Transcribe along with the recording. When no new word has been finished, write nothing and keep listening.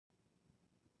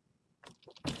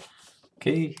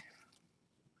Okay,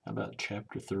 how about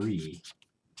chapter 3,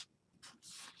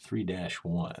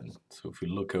 3-1. So if we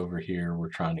look over here, we're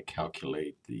trying to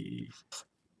calculate the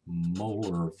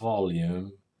molar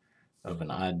volume of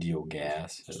an ideal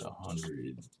gas at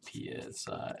 100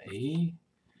 psi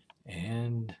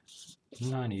and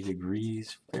 90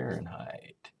 degrees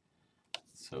Fahrenheit.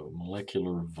 So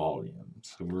molecular volume.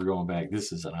 So we're going back.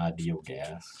 This is an ideal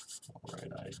gas. All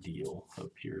right, ideal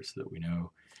up here so that we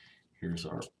know. Here's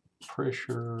our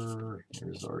pressure.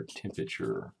 Here's our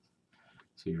temperature.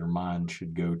 So your mind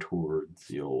should go towards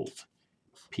the old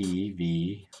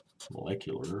PV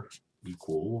molecular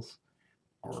equals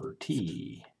RT.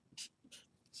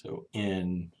 So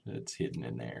N, that's hidden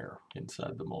in there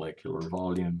inside the molecular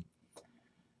volume,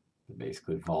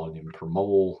 basically volume per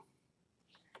mole.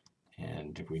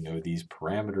 And we know these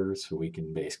parameters, so we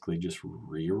can basically just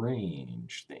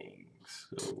rearrange things.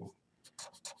 So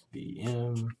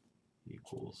Vm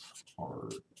equals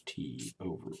RT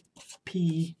over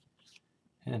P.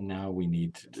 And now we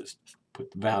need to just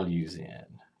put the values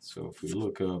in. So if we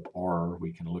look up R,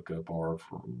 we can look up R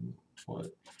from what?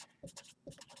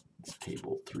 It's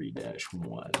table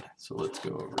 3-1. So let's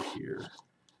go over here.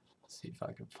 See if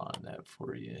I can find that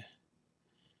for you.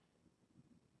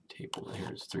 Table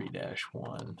here's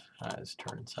 3-1. Eyes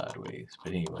turned sideways.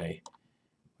 But anyway,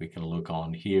 we can look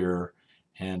on here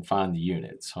and find the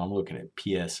units. So I'm looking at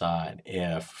PSI and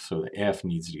F. So the F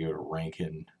needs to go to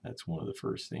Rankine. That's one of the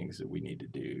first things that we need to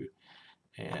do.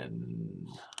 And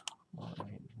let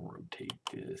me rotate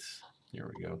this. There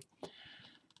we go.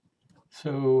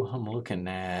 So I'm looking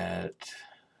at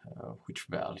which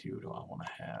value do I want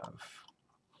to have?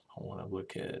 I want to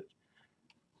look at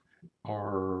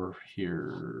R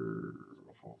here.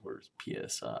 Where's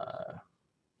PSI?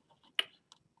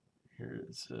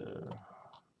 Here's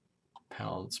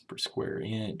pounds per square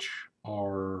inch.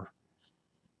 R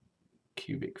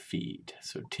cubic feet.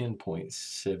 So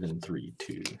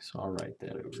 10.732. So I'll write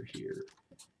that over here.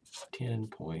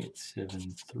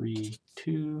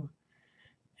 10.732.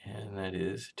 And that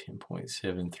is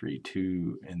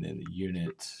 10.732. And then the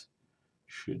units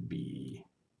should be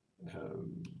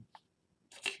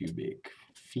cubic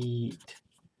feet,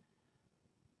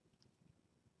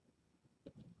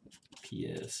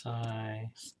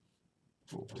 PSI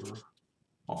over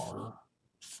R.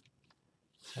 Is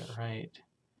that right?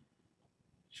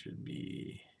 Should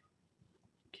be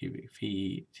cubic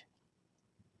feet,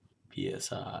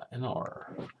 PSI, and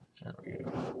R. There we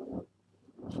go.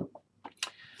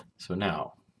 So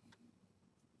now,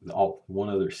 one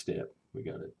other step we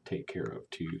got to take care of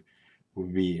too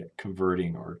would be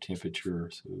converting our temperature.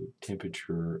 So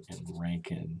temperature in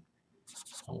Rankine,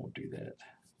 I won't do that.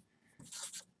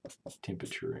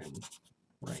 Temperature in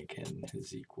Rankine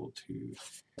is equal to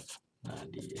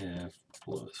 90F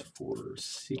plus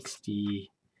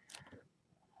 460.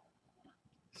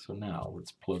 So now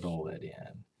let's plug all that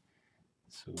in.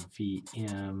 So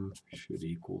Vm should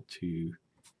equal to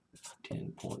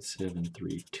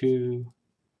 10.732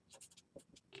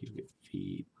 cubic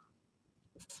feet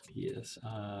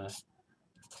PSI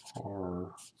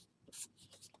R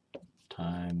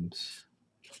times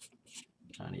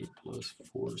 90 plus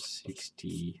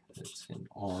 460, that's in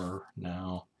R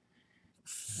now,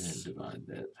 and divide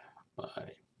that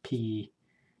by P,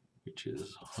 which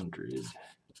is 100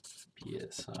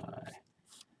 PSI.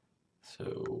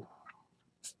 So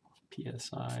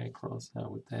PSI crosses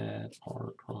out with that,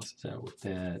 R crosses out with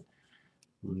that,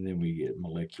 and then we get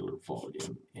molecular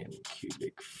volume in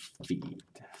cubic feet.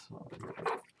 So I'm going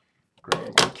to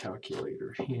grab my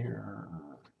calculator here,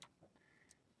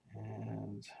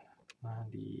 and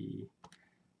 90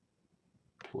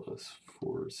 plus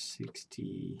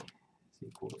 460 is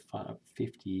equal to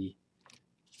 550.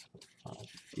 So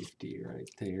 550 right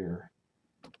there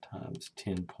times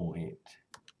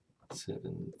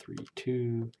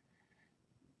 10.732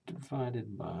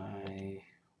 divided by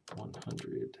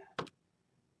 100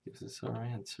 gives us our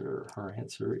answer. Our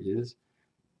answer is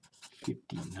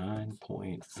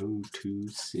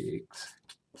 59.026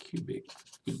 cubic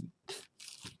feet.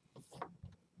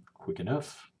 Quick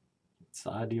enough. It's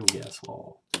the ideal gas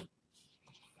law.